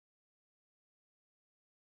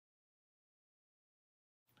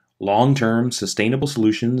Long-term sustainable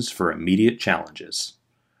solutions for immediate challenges.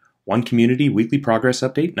 One Community Weekly Progress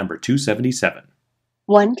Update number 277.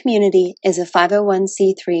 One Community is a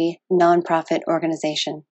 501c3 nonprofit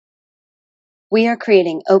organization. We are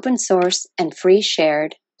creating open source and free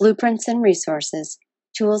shared blueprints and resources,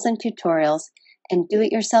 tools and tutorials, and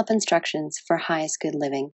do-it-yourself instructions for highest good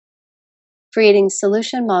living. Creating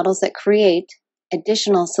solution models that create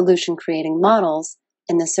additional solution creating models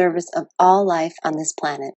in the service of all life on this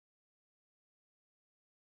planet.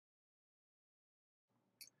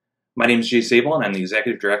 My name is Jay Sable, and I'm the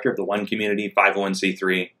Executive Director of the One Community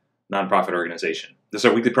 501c3 nonprofit organization. This is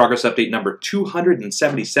our Weekly Progress Update number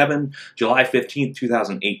 277, July 15th,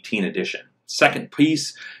 2018 edition. Second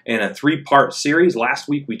piece in a three-part series. Last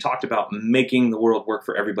week we talked about making the world work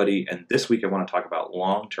for everybody, and this week I want to talk about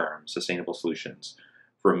long-term sustainable solutions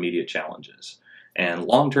for immediate challenges. And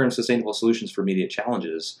long-term sustainable solutions for immediate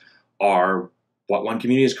challenges are what One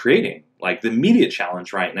Community is creating. Like, the immediate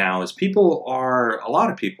challenge right now is a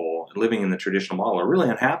lot of people living in the traditional model are really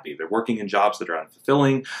unhappy. They're working in jobs that are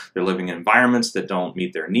unfulfilling. They're living in environments that don't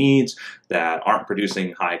meet their needs, that aren't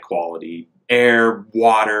producing high quality air,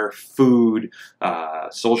 water, food,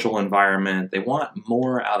 social environment. They want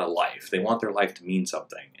more out of life. They want their life to mean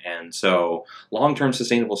something. And so long-term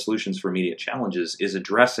sustainable solutions for immediate challenges is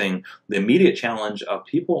addressing the immediate challenge of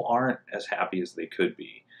people aren't as happy as they could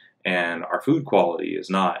be. And our food quality is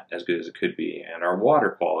not as good as it could be, and our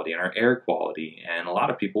water quality and our air quality, and a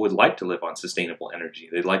lot of people would like to live on sustainable energy.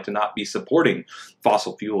 They'd like to not be supporting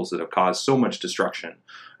fossil fuels that have caused so much destruction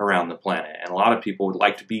around the planet. And a lot of people would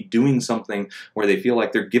like to be doing something where they feel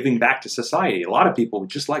like they're giving back to society. A lot of people would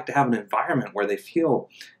just like to have an environment where they feel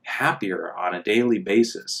happier on a daily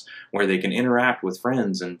basis, where they can interact with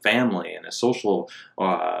friends and family in a social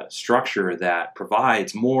structure that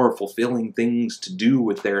provides more fulfilling things to do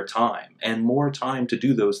with their time and more time to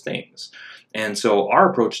do those things. And so our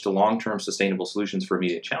approach to long-term sustainable solutions for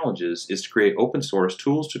immediate challenges is to create open source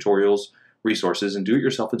tools, tutorials, resources, and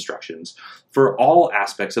do-it-yourself instructions for all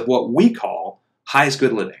aspects of what we call highest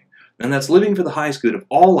good living. And that's living for the highest good of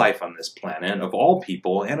all life on this planet, of all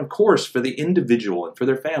people, and of course for the individual and for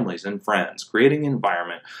their families and friends, creating an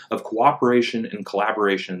environment of cooperation and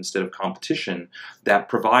collaboration instead of competition that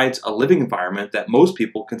provides a living environment that most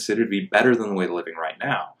people consider to be better than the way they're living right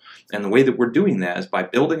now. And the way that we're doing that is by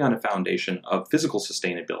building on a foundation of physical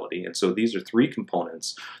sustainability. And so these are three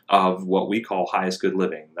components of what we call highest good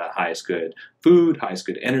living: the highest good food, highest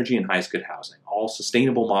good energy, and highest good housing. All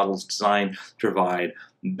sustainable models designed to provide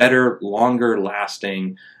better, longer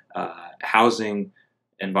lasting housing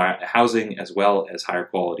as well as higher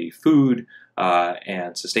quality food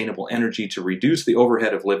and sustainable energy to reduce the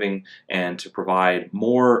overhead of living and to provide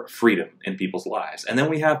more freedom in people's lives. And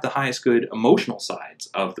then we have the highest good emotional sides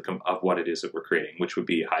of what it is that we're creating, which would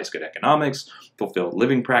be highest good economics, fulfilled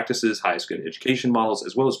living practices, highest good education models,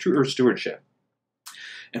 as well as true earth stewardship.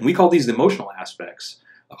 And we call these the emotional aspects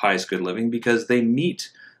of highest good living because they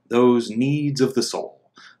meet those needs of the soul.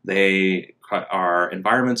 They are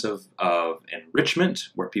environments of enrichment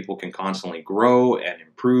where people can constantly grow and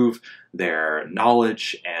improve their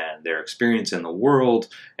knowledge and their experience in the world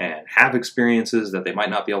and have experiences that they might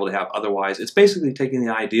not be able to have otherwise. It's basically taking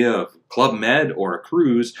the idea of Club Med or a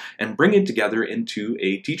cruise and bringing it together into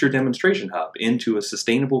a teacher demonstration hub, into a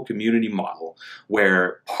sustainable community model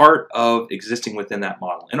where part of existing within that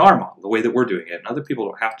model, in our model, the way that we're doing it, and other people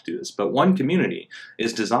don't have to do this, but One Community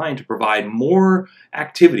is designed to provide more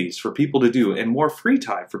activities for people to do and more free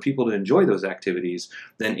time for people to enjoy those activities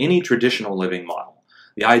than any traditional living model.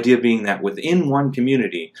 The idea being that within One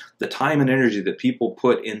Community, the time and energy that people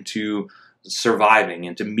put into surviving,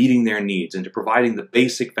 into meeting their needs, into providing the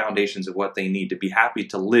basic foundations of what they need to be happy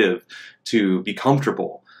to live, to be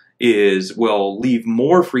comfortable, will leave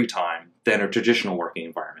more free time than a traditional working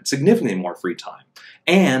environment, significantly more free time.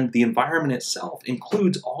 And the environment itself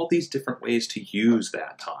includes all these different ways to use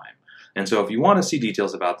that time. And so if you want to see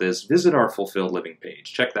details about this, visit our Fulfilled Living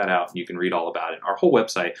page. Check that out and you can read all about it. Our whole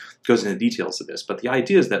website goes into details of this. But the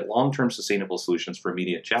idea is that long-term sustainable solutions for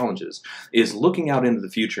immediate challenges is looking out into the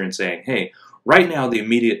future and saying, hey, right now the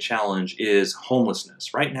immediate challenge is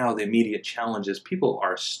homelessness. Right now the immediate challenge is people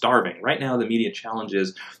are starving. Right now the immediate challenge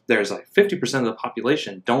is there's like 50% of the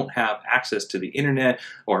population don't have access to the internet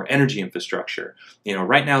or energy infrastructure.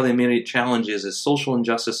 Right now the immediate challenge is social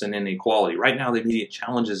injustice and inequality. Right now the immediate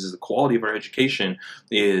challenge is the quality of our education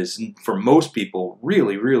is, for most people,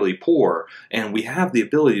 really, really poor. And we have the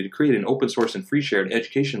ability to create an open source and free shared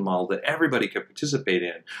education model that everybody can participate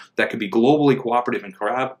in, that can be globally cooperative and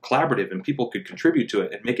collaborative, and people could contribute to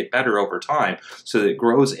it and make it better over time so that it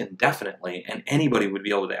grows indefinitely and anybody would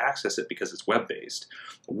be able to access it because it's web-based.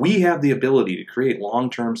 We have the ability to create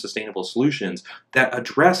long-term sustainable solutions that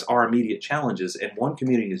address our immediate challenges, and one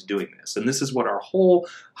community is doing this. And this is what our whole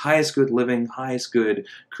highest good living, highest good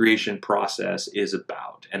creation process is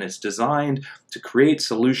about. And it's designed to create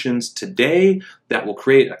solutions today that will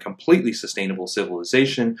create a completely sustainable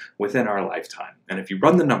civilization within our lifetime. And if you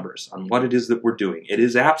run the numbers on what it is that we're doing, it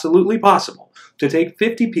is absolutely possible to take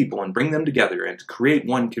 50 people and bring them together and to create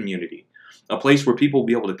one community. A place where people will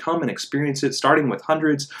be able to come and experience it, starting with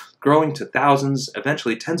hundreds, growing to thousands,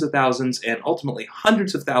 eventually tens of thousands, and ultimately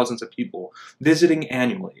hundreds of thousands of people visiting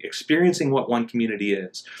annually, experiencing what one community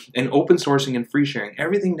is, and open sourcing and free sharing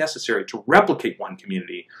everything necessary to replicate one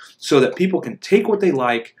community so that people can take what they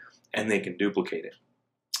like and they can duplicate it.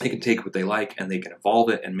 They can take what they like and they can evolve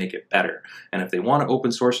it and make it better. And if they want to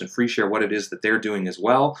open source and free share what it is that they're doing as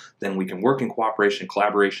well, then we can work in cooperation and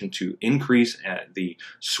collaboration to increase the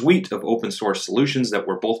suite of open source solutions that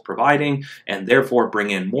we're both providing, and therefore bring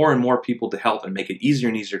in more and more people to help and make it easier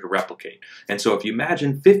and easier to replicate. And so if you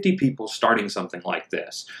imagine 50 people starting something like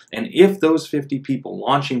this, and if those 50 people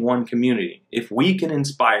launching one community, if we can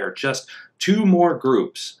inspire just 2 more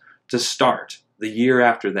groups to start the year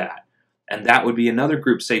after that, and that would be another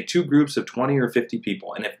group, say 2 groups of 20 or 50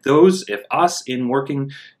 people. And if us in working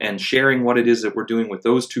and sharing what it is that we're doing with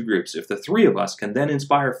those 2 groups, if the 3 of us can then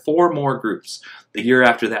inspire 4 more groups the year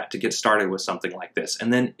after that to get started with something like this,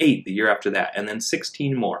 and then 8 the year after that, and then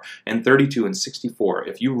 16 more, and 32 and 64.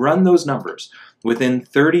 If you run those numbers, within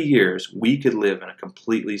 30 years, we could live in a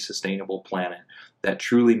completely sustainable planet that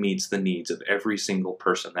truly meets the needs of every single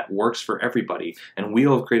person, that works for everybody, and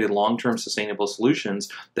we'll have created long-term sustainable solutions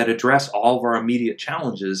that address all of our immediate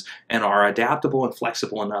challenges and are adaptable and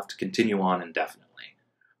flexible enough to continue on indefinitely.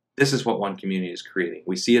 This is what one community is creating.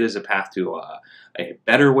 We see it as a path to a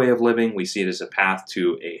better way of living. We see it as a path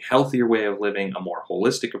to a healthier way of living, a more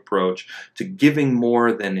holistic approach to giving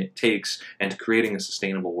more than it takes and to creating a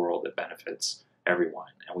sustainable world that benefits everyone.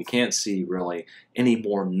 And we can't see really any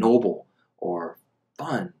more noble or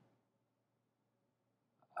fun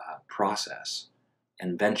process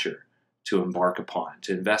and venture to embark upon,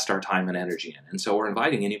 to invest our time and energy in. And so we're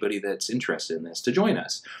inviting anybody that's interested in this to join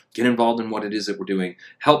us. Get involved in what it is that we're doing.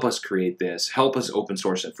 Help us create this. Help us open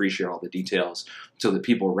source and free share all the details so that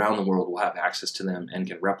people around the world will have access to them and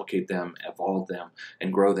can replicate them, evolve them,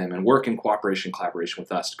 and grow them, and work in cooperation and collaboration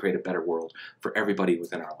with us to create a better world for everybody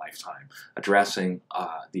within our lifetime, addressing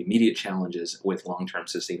the immediate challenges with long-term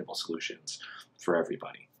sustainable solutions for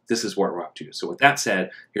everybody. This is what we're up to. So with that said,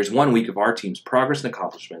 here's 1 week of our team's progress and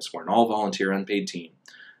accomplishments. We're an all-volunteer, unpaid team,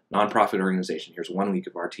 nonprofit organization. Here's 1 week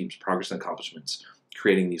of our team's progress and accomplishments,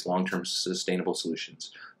 creating these long-term sustainable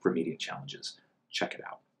solutions for immediate challenges. Check it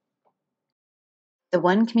out. The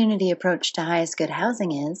one community approach to highest good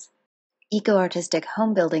housing is eco-artistic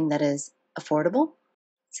home building that is affordable,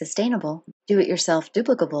 sustainable, do-it-yourself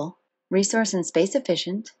duplicable, resource and space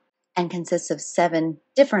efficient, and consists of 7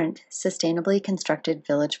 different sustainably constructed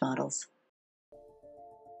village models.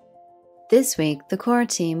 This week, the core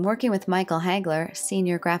team, working with Michael Hagler,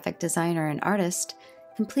 senior graphic designer and artist,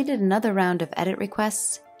 completed another round of edit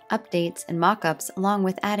requests, updates, and mock-ups, along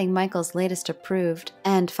with adding Michael's latest approved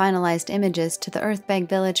and finalized images to the Earthbag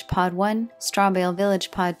Village Pod 1, Strawbale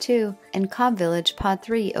Village Pod 2, and Cobb Village Pod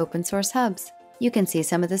 3 open source hubs. You can see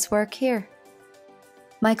some of this work here.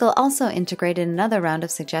 Michael also integrated another round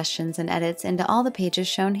of suggestions and edits into all the pages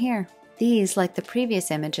shown here. These, like the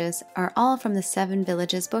previous images, are all from the 7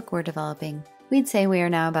 Villages book we're developing. We'd say we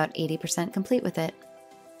are now about 80% complete with it.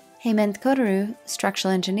 Hemant Kodaru,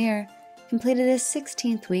 structural engineer, completed his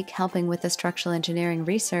 16th week helping with the structural engineering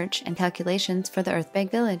research and calculations for the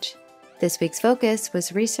Earthbag Village. This week's focus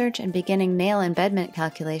was research and beginning nail embedment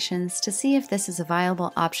calculations to see if this is a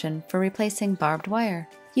viable option for replacing barbed wire.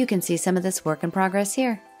 You can see some of this work in progress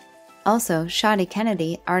here. Also, Shadi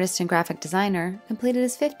Kennedy, artist and graphic designer, completed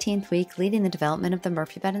his 15th week leading the development of the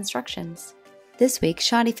Murphy bed instructions. This week,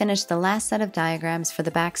 Shadi finished the last set of diagrams for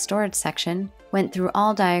the back storage section, went through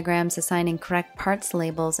all diagrams assigning correct parts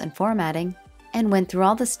labels and formatting, and went through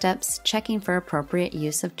all the steps checking for appropriate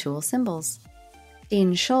use of tool symbols.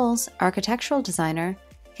 Dean Scholes, architectural designer,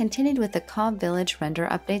 continued with the Cobb Village render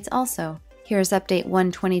updates also. Here's update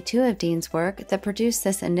 122 of Dean's work that produced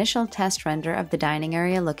this initial test render of the dining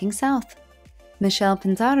area looking south. Michelle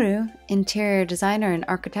Pinzaru, interior designer and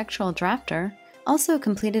architectural drafter, also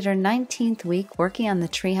completed her 19th week working on the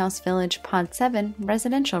Treehouse Village Pod 7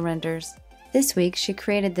 residential renders. This week she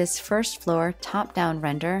created this first floor top-down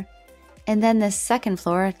render, and then this second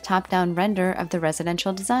floor top-down render of the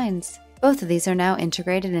residential designs. Both of these are now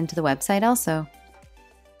integrated into the website also.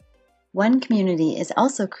 One Community is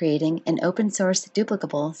also creating an open-source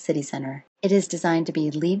duplicable city center. It is designed to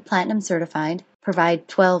be LEED Platinum certified, provide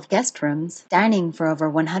 12 guest rooms, dining for over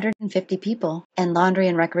 150 people, and laundry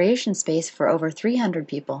and recreation space for over 300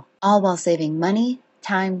 people, all while saving money,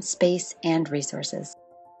 time, space, and resources.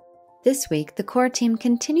 This week, the core team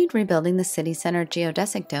continued rebuilding the city center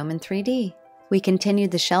geodesic dome in 3D. We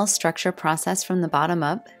continued the shell structure process from the bottom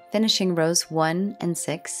up, finishing rows 1 and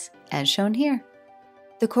 6, as shown here.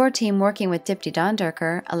 The core team, working with Dipti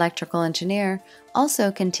Donderker, electrical engineer,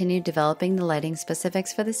 also continued developing the lighting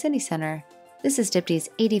specifics for the city center. This is Dipti's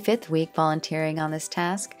 85th week volunteering on this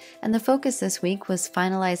task, and the focus this week was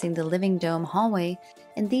finalizing the living dome hallway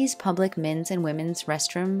and these public men's and women's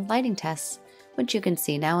restroom lighting tests, which you can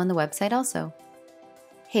see now on the website also.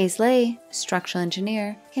 Hayes Lay, structural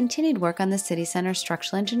engineer, continued work on the city center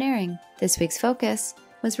structural engineering. This week's focus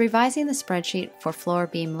was revising the spreadsheet for floor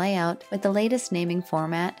beam layout with the latest naming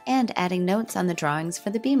format and adding notes on the drawings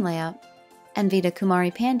for the beam layout. Anvita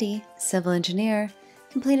Kumari Pandey, civil engineer,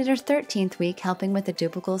 completed her 13th week helping with the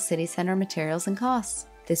duplicable city center materials and costs.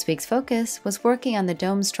 This week's focus was working on the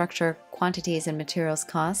dome structure quantities and materials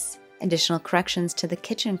costs, additional corrections to the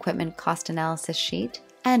kitchen equipment cost analysis sheet,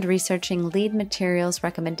 and researching lead materials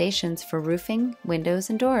recommendations for roofing,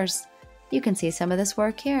 windows, and doors. You can see some of this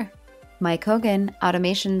work here. Mike Hogan,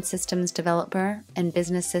 automation systems developer and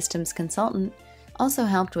business systems consultant, also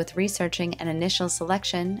helped with researching an initial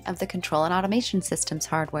selection of the control and automation systems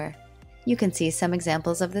hardware. You can see some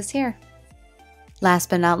examples of this here.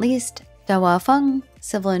 Last but not least, Dawao Feng,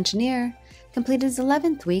 civil engineer, completed his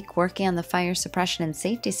 11th week working on the fire suppression and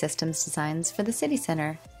safety systems designs for the city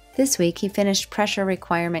center. This week he finished pressure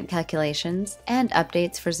requirement calculations and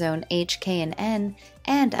updates for zone H, K, and N,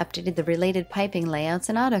 and updated the related piping layouts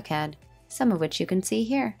in AutoCAD, some of which you can see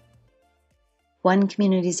here. One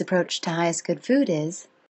Community's approach to highest good food is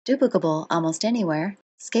duplicable almost anywhere,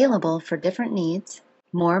 scalable for different needs,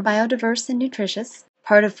 more biodiverse and nutritious,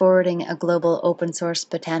 part of forwarding a global open-source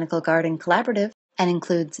botanical garden collaborative, and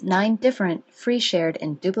includes 9 different free shared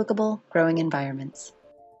and duplicable growing environments.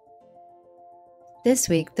 This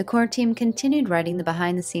week, the core team continued writing the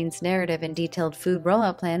behind-the-scenes narrative and detailed food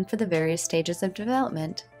rollout plan for the various stages of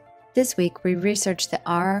development. This week, we researched the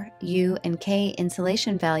R, U, and K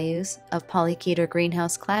insulation values of polyketer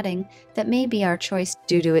greenhouse cladding that may be our choice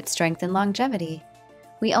due to its strength and longevity.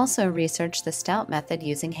 We also researched the stout method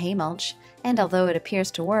using hay mulch, and although it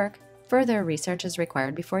appears to work, further research is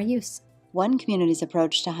required before use. One Community's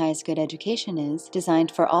approach to highest good education is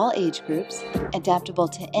designed for all age groups, adaptable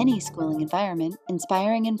to any schooling environment,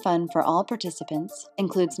 inspiring and fun for all participants,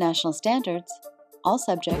 includes national standards, all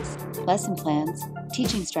subjects, lesson plans,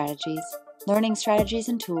 teaching strategies, learning strategies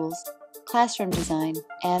and tools, classroom design,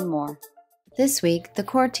 and more. This week, the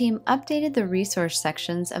core team updated the resource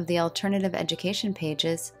sections of the alternative education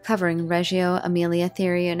pages covering Reggio Emilia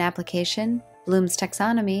Theory and Application, Bloom's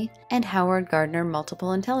Taxonomy, and Howard Gardner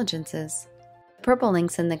Multiple Intelligences. The purple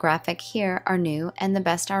links in the graphic here are new and the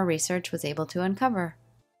best our research was able to uncover.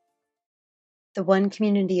 The One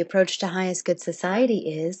Community approach to highest good society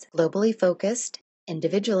is globally focused,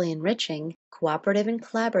 individually enriching, cooperative and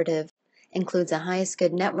collaborative, includes a highest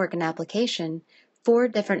good network and application, 4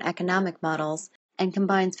 different economic models, and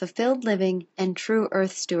combines fulfilled living and true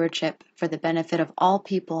earth stewardship for the benefit of all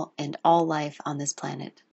people and all life on this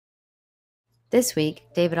planet. This week,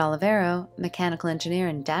 David Olivero, mechanical engineer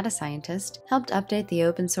and data scientist, helped update the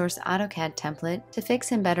open-source AutoCAD template to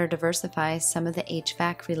fix and better diversify some of the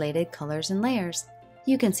HVAC-related colors and layers.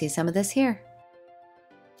 You can see some of this here.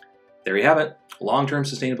 There you have it. Long-term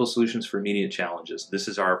sustainable solutions for immediate challenges. This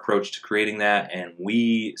is our approach to creating that, and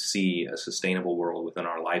we see a sustainable world within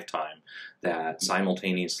our lifetime that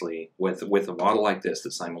simultaneously, with a model like this,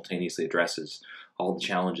 that simultaneously addresses all the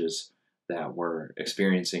challenges that we're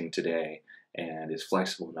experiencing today and is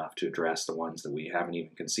flexible enough to address the ones that we haven't even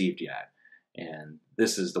conceived yet. And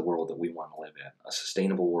this is the world that we want to live in, a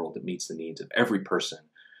sustainable world that meets the needs of every person,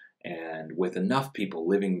 and with enough people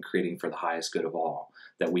living and creating for the highest good of all,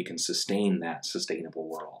 that we can sustain that sustainable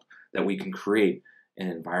world, that we can create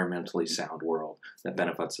an environmentally sound world that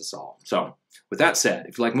benefits us all. So, with that said,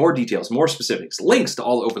 if you'd like more details, more specifics, links to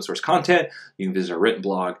all the open source content, you can visit our written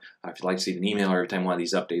blog. If you'd like to see an email every time one of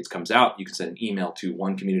these updates comes out, you can send an email to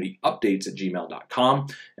onecommunityupdates@gmail.com,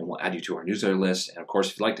 and we'll add you to our newsletter list. And of course,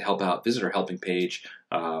 if you'd like to help out, visit our helping page,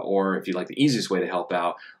 or if you'd like the easiest way to help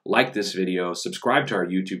out, like this video, subscribe to our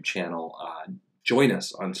YouTube channel, join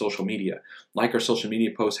us on social media. Like our social media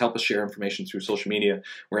posts, help us share information through social media.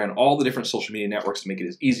 We're on all the different social media networks to make it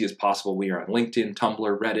as easy as possible. We are on LinkedIn,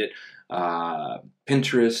 Tumblr, Reddit,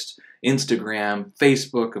 Pinterest, Instagram,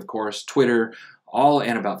 Facebook, of course, Twitter, all,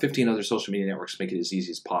 and about 15 other social media networks make it as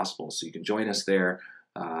easy as possible. So you can join us there.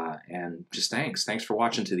 And just thanks for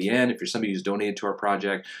watching to the end. If you're somebody who's donated to our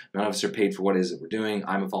project, none of us are paid for what it is that we're doing.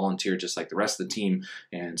 I'm a volunteer just like the rest of the team,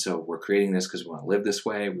 and so we're creating this because we want to live this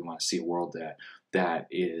way. We want to see a world that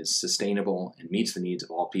is sustainable and meets the needs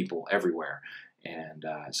of all people everywhere. And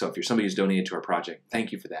so if you're somebody who's donated to our project,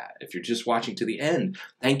 thank you for that. If you're just watching to the end,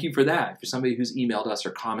 thank you for that. If you're somebody who's emailed us or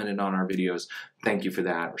commented on our videos, thank you for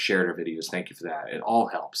that, or shared our videos, thank you for that. It all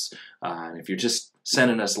helps. And if you're just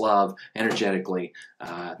sending us love energetically,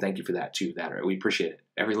 thank you for that too. We appreciate it.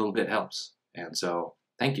 Every little bit helps. And so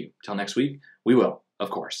thank you. Till next week, we will, of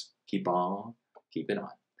course, keep on keeping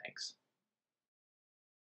on.